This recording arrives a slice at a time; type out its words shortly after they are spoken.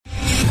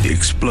The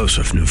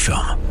explosive new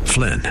film,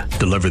 Flynn,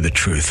 deliver the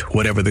truth,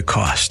 whatever the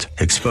cost.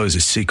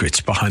 Exposes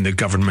secrets behind the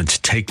government's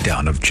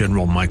takedown of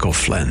General Michael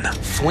Flynn.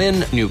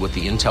 Flynn knew what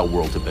the intel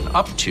world had been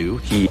up to.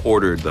 He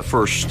ordered the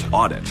first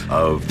audit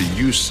of the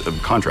use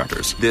of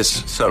contractors.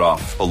 This set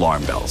off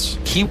alarm bells.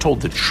 He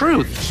told the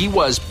truth. He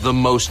was the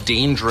most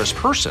dangerous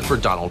person for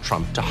Donald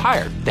Trump to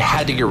hire. They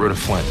had to get rid of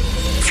Flynn.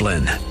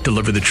 Flynn,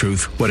 deliver the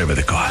truth, whatever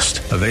the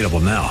cost. Available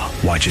now.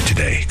 Watch it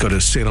today. Go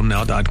to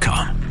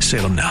salemnow.com.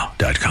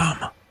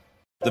 salemnow.com.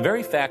 The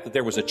very fact that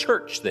there was a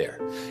church there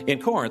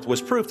in Corinth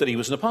was proof that he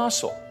was an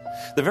apostle.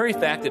 The very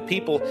fact that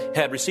people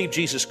had received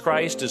Jesus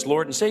Christ as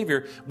Lord and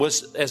Savior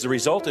was, as a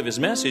result of his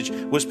message,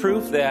 was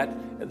proof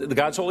that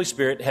God's Holy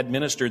Spirit had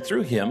ministered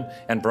through him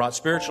and brought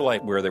spiritual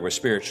life where there was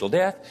spiritual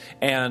death,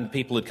 and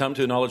people had come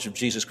to a knowledge of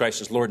Jesus Christ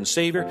as Lord and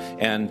Savior,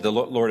 and the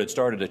Lord had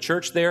started a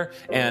church there,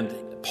 and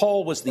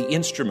Paul was the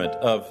instrument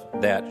of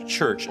that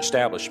church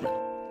establishment.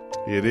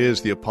 It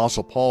is the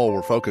Apostle Paul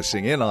we're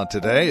focusing in on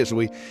today as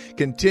we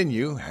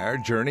continue our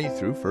journey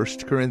through 1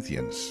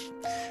 Corinthians.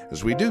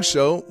 As we do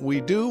so,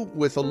 we do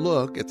with a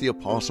look at the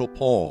Apostle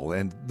Paul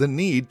and the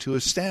need to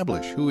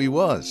establish who he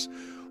was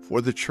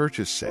for the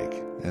church's sake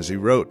as he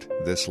wrote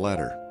this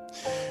letter.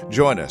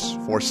 Join us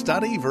for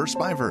study verse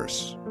by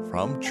verse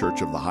from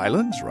Church of the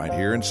Highlands right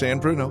here in San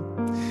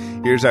Bruno.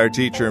 Here's our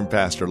teacher and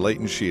pastor,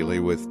 Leighton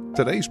Sheely, with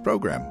today's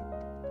program.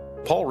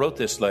 Paul wrote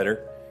this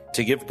letter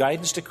to give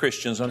guidance to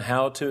Christians on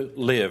how to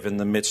live in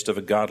the midst of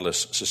a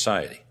godless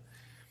society.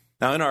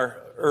 Now, in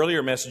our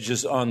earlier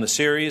messages on the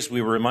series,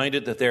 we were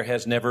reminded that there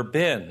has never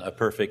been a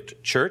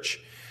perfect church.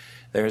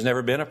 There has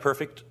never been a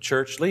perfect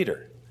church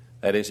leader.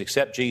 That is,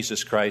 except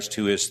Jesus Christ,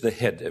 who is the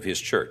head of his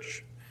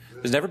church.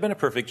 There's never been a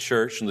perfect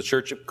church, and the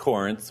church of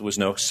Corinth was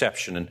no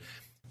exception. And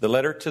the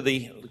letter to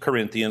the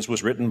Corinthians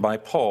was written by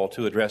Paul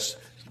to address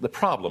the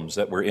problems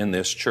that were in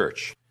this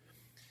church.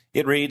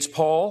 It reads,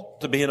 Paul,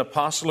 to be an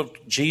apostle of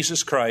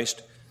Jesus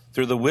Christ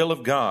through the will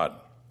of God,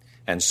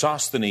 and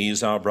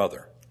Sosthenes, our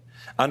brother,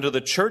 unto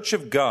the church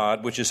of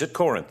God which is at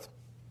Corinth,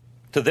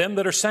 to them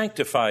that are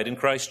sanctified in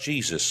Christ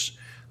Jesus,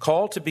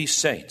 called to be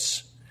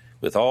saints,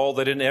 with all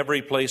that in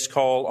every place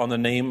call on the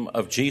name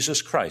of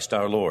Jesus Christ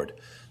our Lord,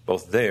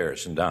 both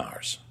theirs and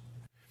ours.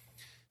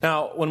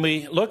 Now, when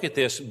we look at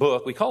this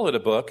book, we call it a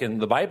book, and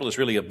the Bible is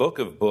really a book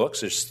of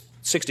books. There's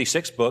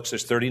 66 books.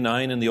 There's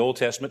 39 in the Old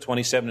Testament,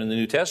 27 in the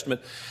New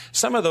Testament.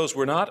 Some of those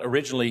were not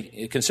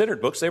originally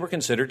considered books. They were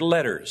considered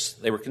letters.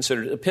 They were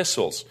considered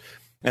epistles.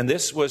 And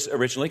this was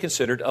originally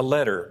considered a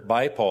letter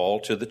by Paul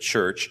to the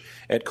church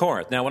at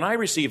Corinth. Now, when I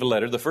receive a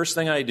letter, the first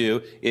thing I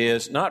do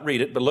is not read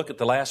it, but look at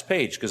the last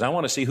page, because I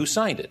want to see who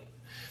signed it.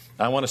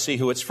 I want to see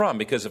who it's from,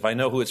 because if I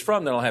know who it's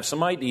from, then I'll have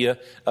some idea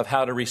of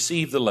how to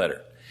receive the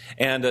letter.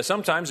 And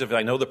sometimes, if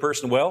I know the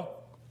person well,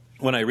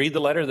 when I read the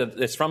letter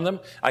that's from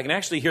them, I can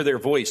actually hear their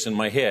voice in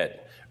my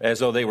head as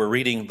though they were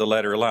reading the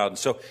letter aloud. And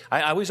so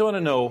I always want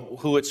to know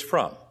who it's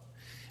from.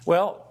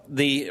 Well,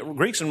 the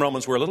Greeks and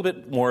Romans were a little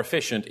bit more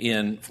efficient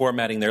in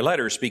formatting their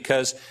letters,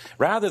 because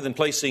rather than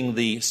placing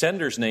the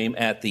sender's name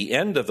at the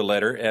end of the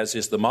letter, as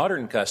is the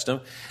modern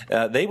custom,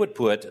 they would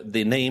put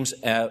the names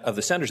of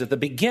the senders at the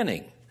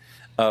beginning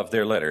of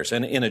their letters.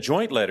 And in a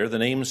joint letter, the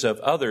names of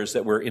others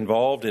that were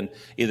involved in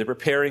either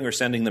preparing or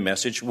sending the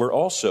message were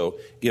also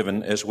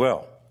given as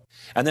well.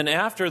 And then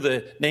after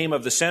the name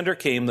of the sender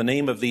came the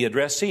name of the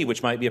addressee,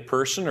 which might be a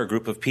person or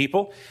group of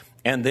people.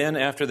 And then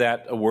after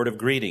that, a word of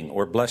greeting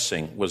or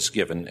blessing was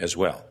given as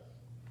well.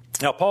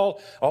 Now,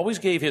 Paul always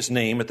gave his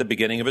name at the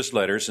beginning of his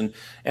letters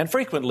and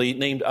frequently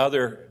named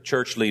other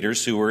church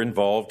leaders who were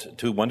involved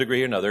to one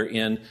degree or another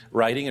in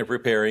writing or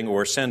preparing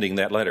or sending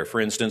that letter.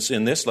 For instance,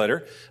 in this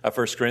letter of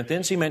 1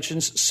 Corinthians, he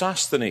mentions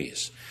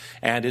Sosthenes.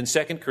 And in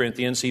 2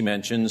 Corinthians, he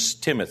mentions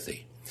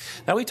Timothy.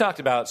 Now, we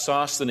talked about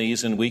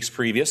Sosthenes in weeks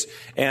previous,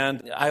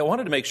 and I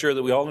wanted to make sure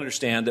that we all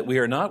understand that we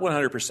are not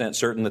 100%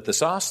 certain that the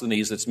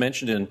Sosthenes that's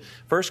mentioned in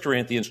 1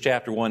 Corinthians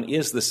chapter 1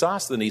 is the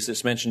Sosthenes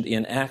that's mentioned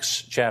in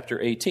Acts chapter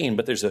 18,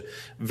 but there's a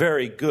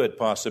very good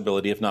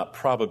possibility, if not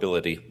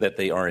probability, that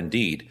they are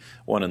indeed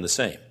one and the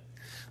same.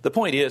 The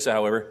point is,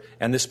 however,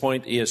 and this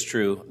point is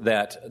true,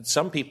 that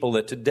some people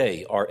that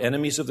today are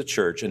enemies of the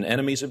church and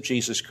enemies of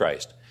Jesus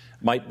Christ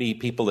might be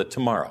people that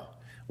tomorrow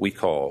we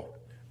call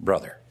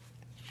brother.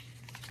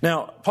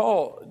 Now,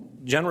 Paul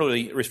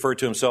generally referred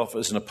to himself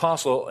as an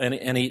apostle,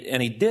 and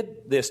he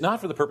did this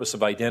not for the purpose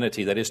of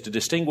identity, that is, to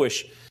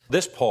distinguish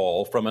this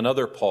Paul from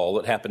another Paul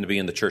that happened to be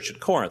in the church at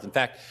Corinth. In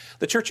fact,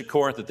 the church at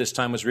Corinth at this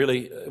time was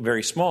really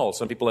very small.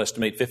 Some people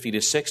estimate 50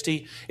 to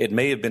 60. It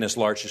may have been as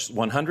large as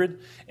 100.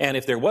 And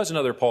if there was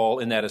another Paul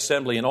in that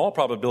assembly, in all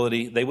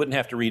probability, they wouldn't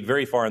have to read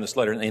very far in this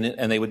letter,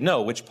 and they would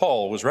know which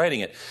Paul was writing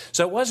it.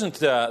 So it wasn't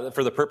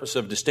for the purpose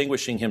of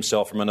distinguishing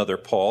himself from another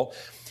Paul,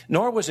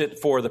 nor was it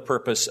for the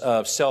purpose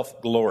of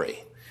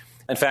self-glory.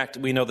 In fact,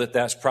 we know that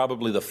that's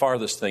probably the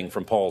farthest thing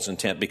from Paul's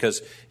intent,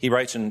 because he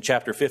writes in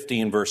chapter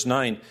 15, verse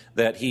 9,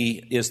 that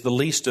he is the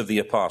least of the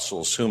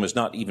apostles, whom is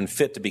not even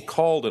fit to be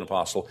called an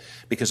apostle,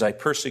 because I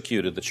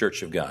persecuted the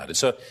church of God. And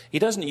so he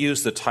doesn't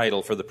use the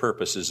title for the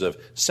purposes of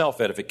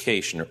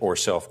self-edification or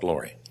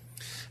self-glory.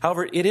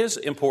 However, it is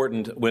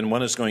important when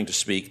one is going to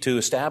speak to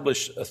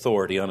establish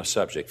authority on a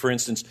subject. For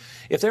instance,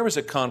 if there was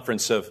a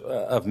conference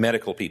of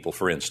medical people,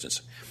 for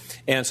instance,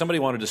 and somebody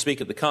wanted to speak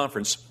at the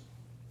conference,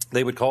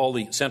 they would call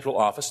the central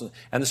office,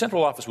 and the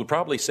central office would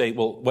probably say,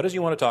 well, what do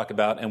you want to talk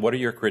about, and what are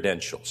your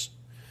credentials?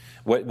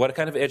 What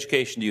kind of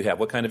education do you have?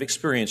 What kind of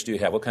experience do you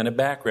have? What kind of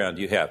background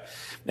do you have?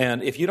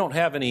 And if you don't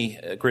have any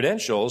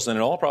credentials, then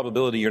in all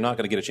probability you're not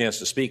going to get a chance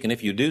to speak. And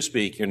if you do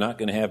speak, you're not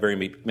going to have very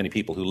many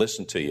people who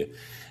listen to you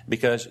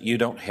because you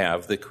don't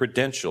have the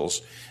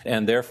credentials,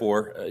 and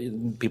therefore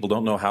people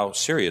don't know how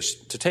serious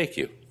to take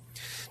you.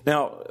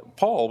 Now,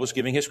 Paul was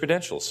giving his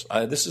credentials.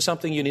 This is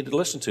something you need to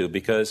listen to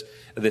because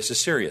this is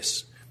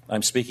serious.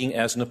 I'm speaking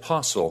as an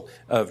apostle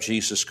of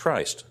Jesus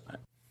Christ.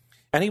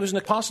 And he was an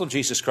apostle of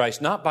Jesus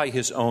Christ, not by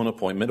his own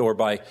appointment or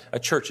by a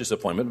church's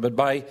appointment, but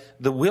by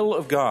the will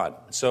of God.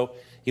 So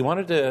he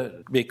wanted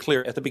to be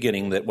clear at the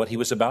beginning that what he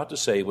was about to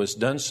say was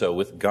done so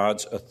with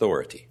God's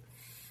authority.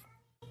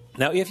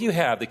 Now, if you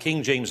have the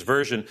King James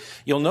Version,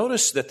 you'll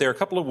notice that there are a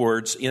couple of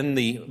words in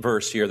the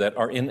verse here that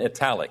are in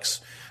italics,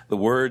 the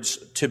words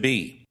to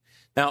be.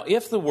 Now,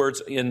 if the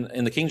words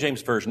in the King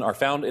James Version are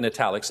found in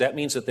italics, that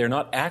means that they're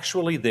not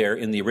actually there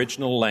in the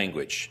original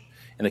language.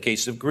 In the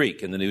case of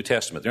Greek in the New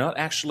Testament, they're not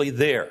actually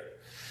there,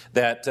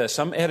 that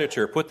some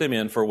editor put them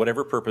in for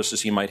whatever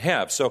purposes he might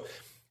have. So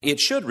it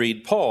should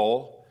read,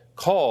 Paul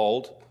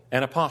called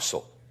an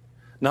apostle,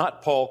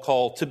 not Paul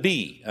called to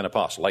be an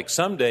apostle. Like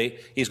someday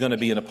he's going to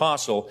be an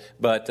apostle,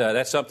 but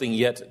that's something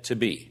yet to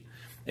be.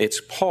 It's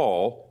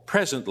Paul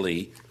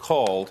presently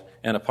called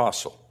an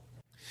apostle.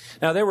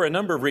 Now, there were a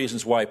number of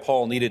reasons why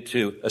Paul needed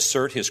to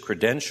assert his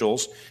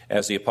credentials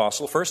as the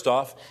apostle. First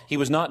off, he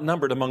was not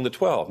numbered among the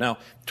 12. Now,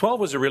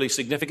 12 was a really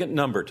significant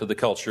number to the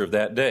culture of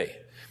that day.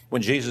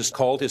 When Jesus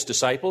called his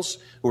disciples,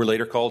 who were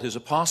later called his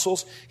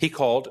apostles, he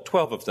called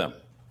 12 of them.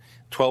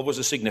 12 was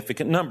a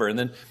significant number. And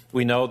then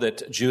we know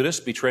that Judas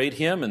betrayed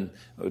him, and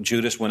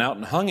Judas went out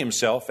and hung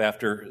himself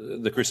after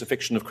the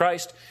crucifixion of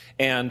Christ.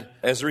 And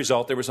as a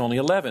result, there was only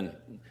 11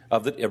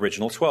 of the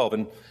original 12.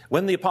 And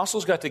when the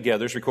apostles got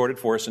together, it's recorded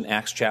for us in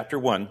Acts chapter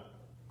 1,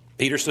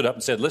 Peter stood up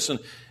and said, listen,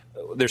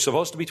 there's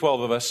supposed to be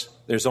 12 of us.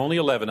 There's only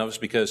 11 of us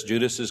because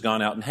Judas has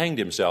gone out and hanged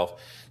himself.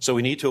 So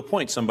we need to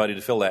appoint somebody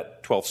to fill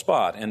that 12th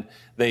spot. And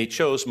they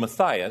chose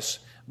Matthias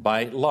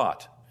by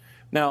lot.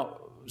 Now,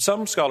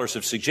 some scholars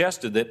have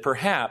suggested that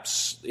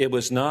perhaps it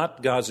was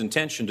not God's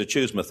intention to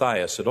choose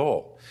Matthias at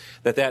all,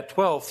 that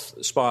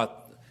 12th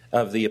spot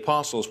of the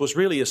apostles was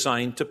really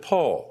assigned to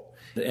Paul,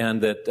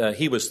 and that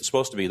he was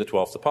supposed to be the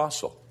 12th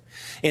apostle.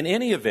 In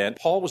any event,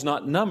 Paul was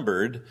not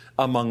numbered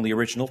among the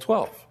original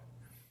 12.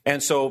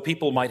 And so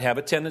people might have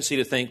a tendency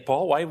to think,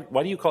 Paul,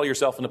 why do you call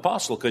yourself an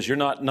apostle? Because you're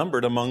not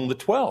numbered among the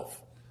 12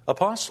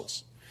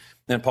 apostles.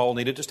 And Paul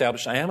needed to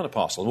establish, I am an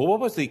apostle. Well, what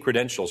was the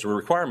credentials or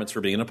requirements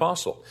for being an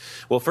apostle?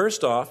 Well,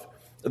 first off,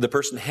 the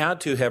person had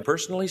to have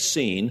personally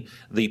seen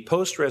the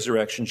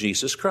post-resurrection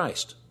Jesus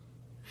Christ.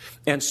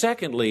 And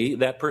secondly,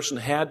 that person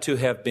had to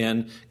have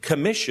been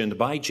commissioned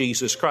by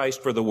Jesus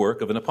Christ for the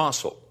work of an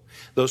apostle.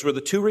 Those were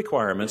the two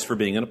requirements for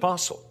being an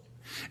apostle.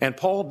 And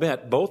Paul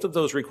met both of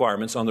those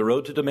requirements on the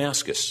road to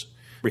Damascus,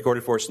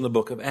 recorded for us in the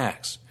book of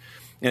Acts.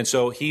 And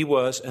so he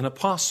was an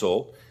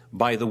apostle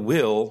by the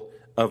will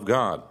of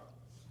God.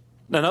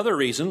 Another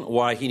reason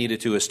why he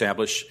needed to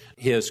establish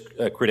his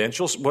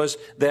credentials was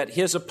that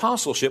his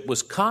apostleship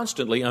was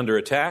constantly under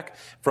attack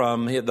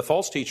from the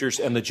false teachers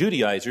and the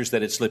Judaizers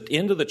that had slipped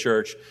into the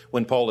church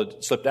when Paul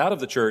had slipped out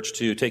of the church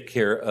to take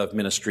care of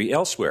ministry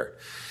elsewhere.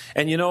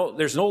 And you know,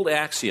 there's an old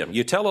axiom.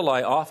 You tell a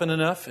lie often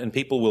enough and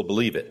people will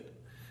believe it.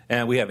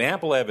 And we have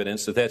ample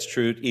evidence that that's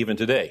true even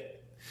today.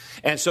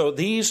 And so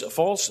these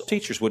false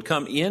teachers would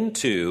come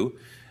into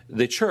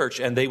the church,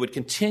 and they would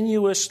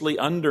continuously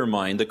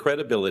undermine the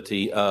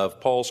credibility of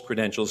Paul's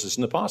credentials as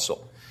an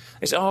apostle.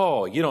 They say,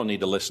 oh, you don't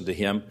need to listen to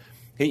him.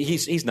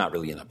 He's not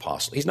really an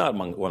apostle. He's not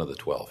among one of the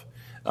 12.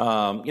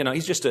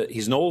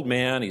 He's an old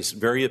man. He's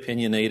very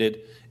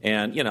opinionated,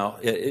 and, you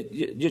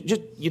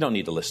don't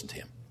need to listen to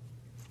him.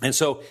 And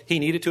so he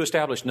needed to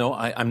establish, no,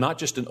 I'm not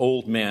just an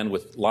old man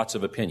with lots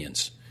of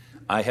opinions.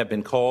 I have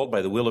been called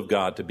by the will of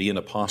God to be an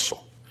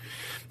apostle.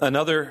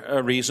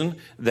 Another reason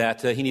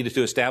that he needed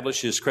to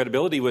establish his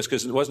credibility was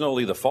because it wasn't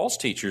only the false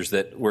teachers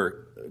that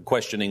were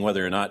questioning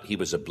whether or not he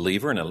was a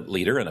believer and a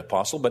leader and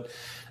apostle, but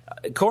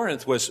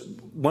Corinth was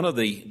one of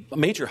the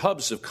major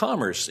hubs of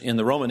commerce in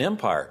the Roman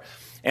Empire.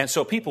 And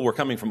so people were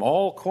coming from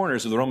all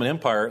corners of the Roman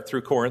Empire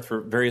through Corinth for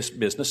various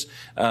business.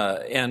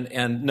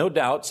 And no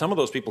doubt some of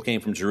those people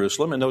came from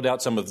Jerusalem, and no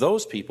doubt some of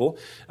those people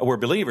were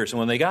believers. And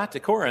when they got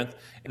to Corinth,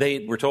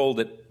 they were told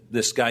that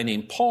this guy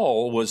named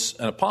Paul was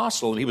an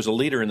apostle, and he was a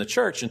leader in the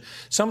church. And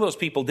some of those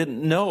people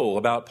didn't know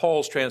about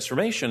Paul's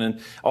transformation, and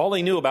all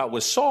they knew about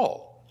was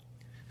Saul,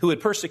 who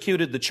had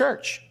persecuted the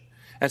church.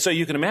 And so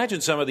you can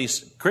imagine some of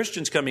these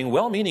Christians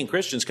well-meaning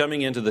Christians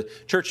coming into the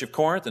church of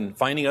Corinth and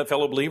finding out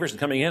fellow believers and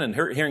coming in and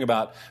hearing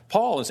about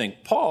Paul and saying,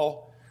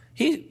 Paul,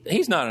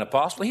 he's not an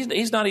apostle.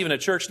 He's not even a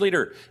church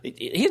leader.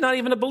 He's not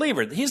even a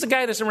believer. He's the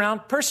guy that's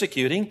around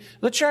persecuting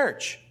the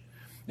church.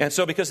 And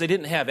so because they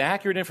didn't have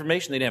accurate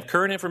information, they didn't have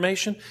current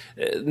information,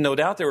 no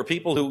doubt there were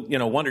people who,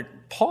 wondered,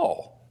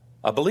 Paul,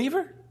 a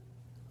believer?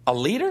 A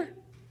leader?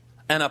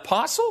 An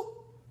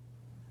apostle?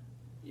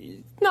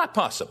 Not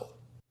possible.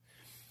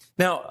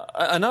 Now,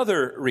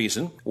 another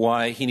reason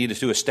why he needed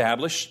to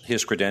establish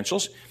his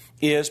credentials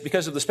is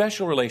because of the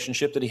special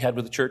relationship that he had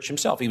with the church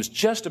himself. He was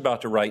just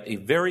about to write a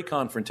very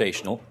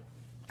confrontational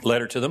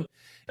letter to them.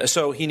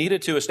 So he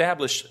needed to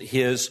establish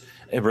his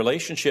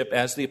relationship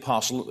as the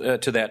apostle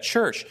to that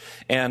church.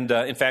 And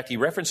in fact, he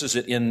references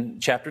it in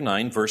chapter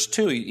 9, verse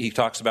 2. He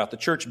talks about the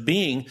church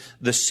being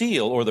the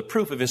seal or the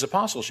proof of his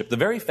apostleship. The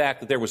very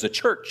fact that there was a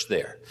church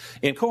there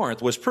in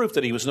Corinth was proof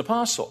that he was an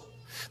apostle.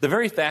 The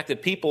very fact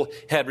that people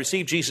had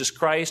received Jesus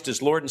Christ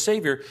as Lord and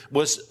Savior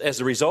was,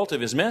 as a result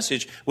of his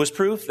message, was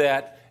proof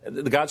that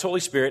God's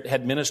Holy Spirit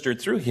had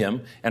ministered through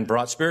him and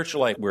brought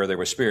spiritual life where there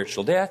was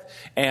spiritual death,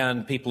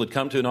 and people had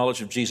come to a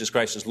knowledge of Jesus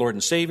Christ as Lord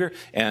and Savior,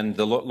 and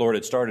the Lord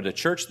had started a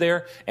church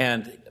there,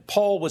 and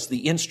Paul was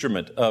the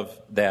instrument of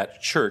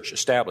that church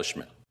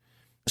establishment.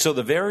 So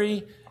the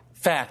very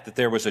fact that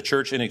there was a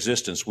church in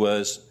existence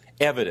was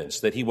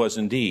evidence that he was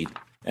indeed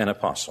an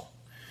apostle.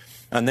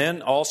 And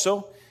then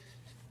also,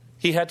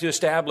 he had to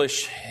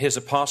establish his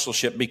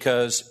apostleship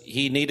because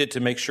he needed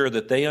to make sure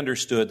that they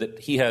understood that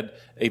he had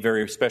a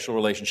very special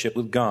relationship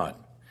with God,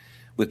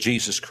 with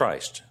Jesus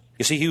Christ.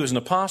 You see, he was an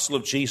apostle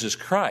of Jesus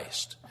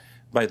Christ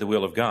by the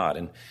will of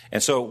God.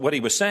 And so what he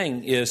was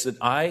saying is that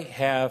I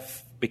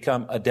have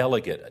become a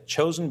delegate,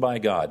 chosen by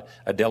God,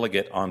 a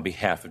delegate on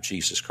behalf of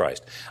Jesus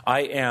Christ.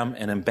 I am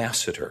an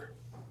ambassador,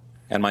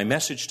 and my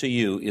message to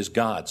you is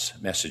God's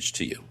message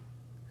to you.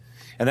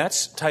 And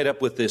that's tied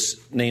up with this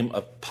name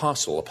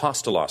apostle,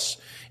 apostolos,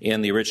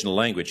 in the original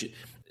language.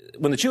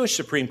 When the Jewish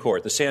Supreme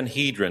Court, the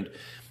Sanhedrin,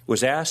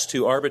 was asked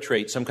to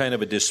arbitrate some kind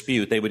of a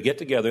dispute, they would get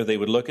together, they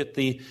would look at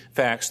the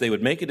facts, they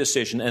would make a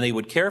decision, and they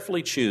would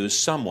carefully choose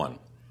someone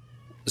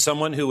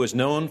who was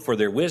known for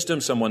their wisdom,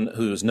 someone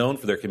who was known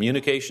for their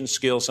communication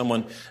skills,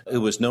 someone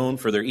who was known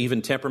for their even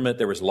temperament.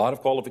 There was a lot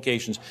of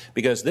qualifications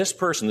because this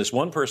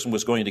one person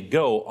was going to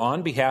go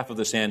on behalf of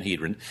the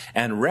Sanhedrin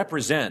and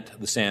represent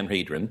the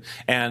Sanhedrin,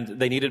 and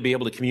they needed to be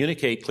able to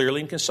communicate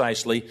clearly and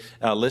concisely,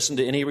 listen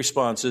to any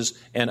responses,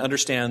 and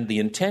understand the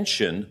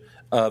intention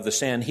of the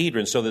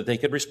Sanhedrin so that they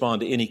could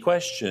respond to any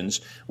questions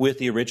with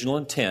the original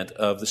intent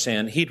of the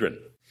Sanhedrin.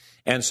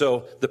 And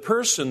so the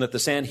person that the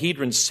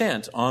Sanhedrin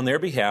sent on their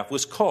behalf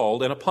was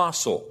called an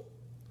apostle,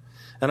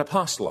 an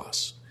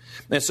apostolos.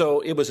 And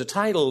so it was a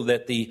title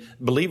that the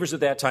believers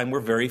at that time were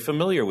very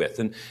familiar with.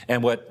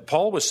 And what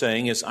Paul was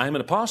saying is, I'm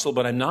an apostle,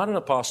 but I'm not an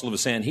apostle of the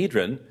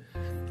Sanhedrin.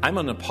 I'm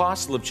an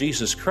apostle of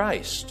Jesus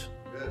Christ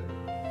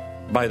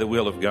by the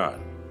will of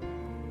God.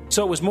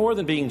 So it was more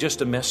than being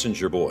just a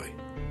messenger boy.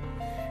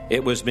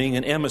 It was being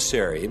an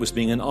emissary. It was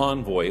being an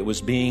envoy. It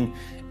was being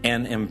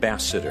an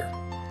ambassador.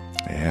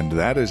 And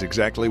that is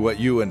exactly what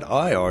you and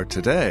I are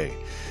today,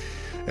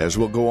 as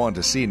we'll go on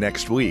to see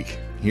next week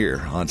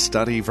here on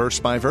Study Verse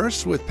by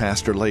Verse with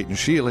Pastor Leighton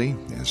Sheely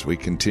as we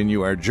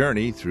continue our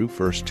journey through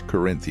 1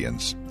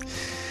 Corinthians.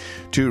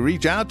 To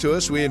reach out to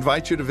us, we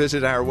invite you to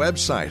visit our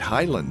website,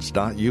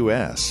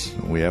 highlands.us.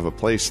 We have a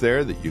place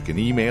there that you can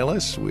email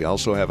us. We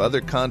also have other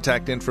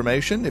contact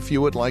information if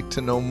you would like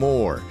to know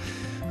more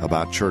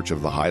about Church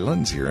of the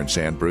Highlands here in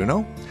San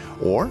Bruno,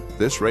 or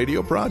this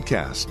radio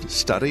broadcast,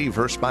 Study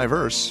Verse by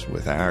Verse,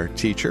 with our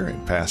teacher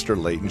and Pastor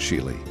Leighton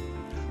Sheely.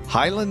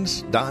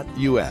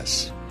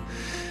 Highlands.us.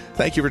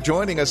 Thank you for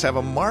joining us. Have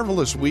a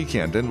marvelous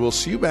weekend, and we'll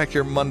see you back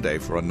here Monday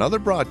for another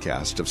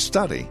broadcast of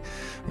Study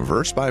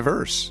Verse by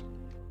Verse.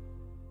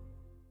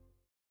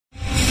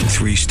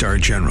 3-star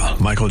General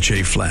Michael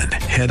J. Flynn,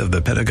 head of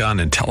the Pentagon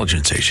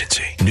Intelligence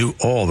Agency, knew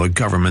all the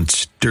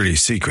government's dirty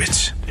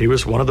secrets. He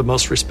was one of the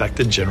most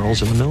respected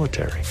generals in the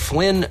military.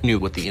 Flynn knew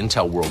what the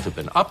intel world had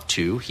been up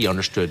to. He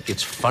understood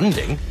its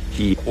funding.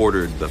 He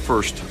ordered the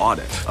first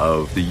audit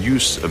of the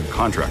use of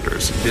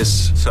contractors.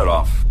 This set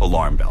off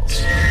alarm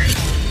bells.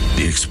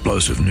 The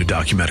explosive new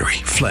documentary,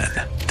 Flynn,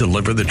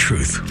 Deliver the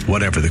Truth,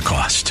 Whatever the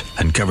Cost,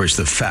 uncovers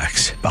the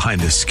facts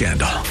behind this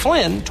scandal.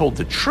 Flynn told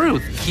the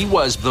truth. He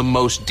was the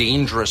most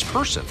dangerous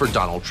person for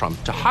Donald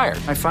Trump to hire.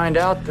 I find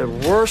out the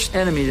worst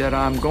enemy that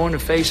I'm going to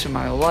face in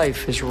my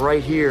life is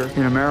right here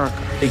in America.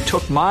 They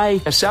took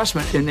my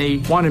assessment and they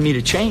wanted me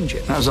to change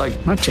it. And I was like,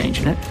 I'm not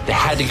changing it. They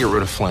had to get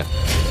rid of Flynn.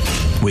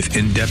 With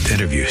in-depth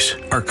interviews,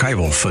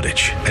 archival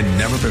footage, and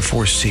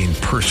never-before-seen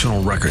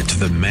personal records of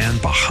the man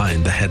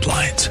behind the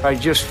headlines. I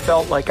just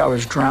felt like I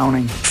was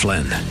drowning.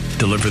 Flynn,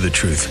 Deliver the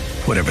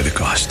Truth, Whatever the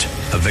Cost.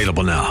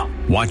 Available now.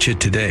 Watch it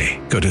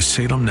today. Go to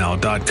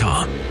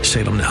salemnow.com.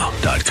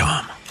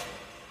 salemnow.com.